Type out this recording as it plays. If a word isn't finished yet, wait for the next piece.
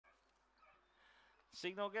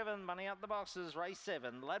Signal given, money out the boxes, race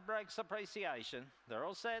 7, Ladbrokes Appreciation. They're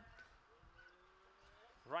all set.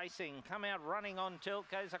 Racing, come out running on tilt,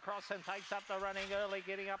 goes across and takes up the running early,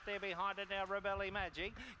 getting up there behind it now, Rebelli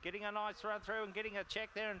Magic, getting a nice run through and getting a check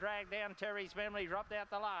there and drag down Terry's Memory, dropped out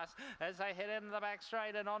the last as they head into the back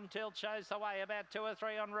straight, and on tilt shows the way, about 2 or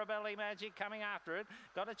 3 on Rebelli Magic coming after it.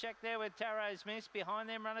 Got a check there with Tarot's Miss, behind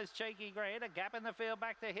them runners Cheeky Grant, a gap in the field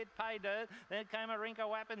back to hit Pay Dirt, then came a Rinka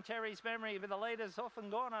Wap and Terry's Memory, but the leader's off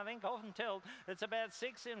and gone, I think, off and tilt. It's about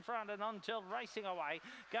 6 in front and on tilt racing away,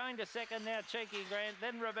 going to second now Cheeky Grant,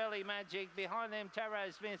 then Rebelli Magic, behind them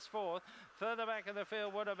Tarot Smith's fourth. Further back in the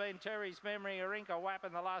field would have been Terry's Memory, Arinka Wap,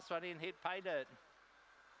 and the last one in hit Pay Dirt.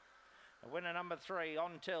 Winner number 3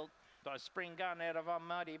 on tilt by Spring Gun out of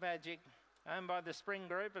Almighty Magic, owned by the Spring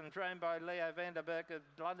Group and trained by Leo Vanderberg of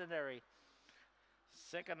Londonderry.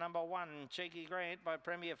 Second number 1 Cheeky Grant by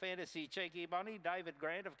Premier Fantasy Cheeky Bonnie, David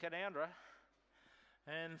Grant of Canowindra.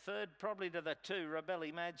 And third, probably to the 2,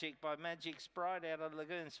 Rebelli Magic by Magic Sprite out of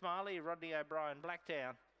Lagoon Smiley, Rodney O'Brien,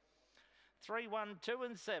 Blacktown. 3, 1, 2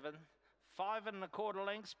 and 7, 5 1/4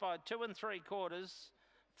 lengths by 2 3/4,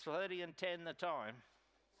 30 and 10 the time.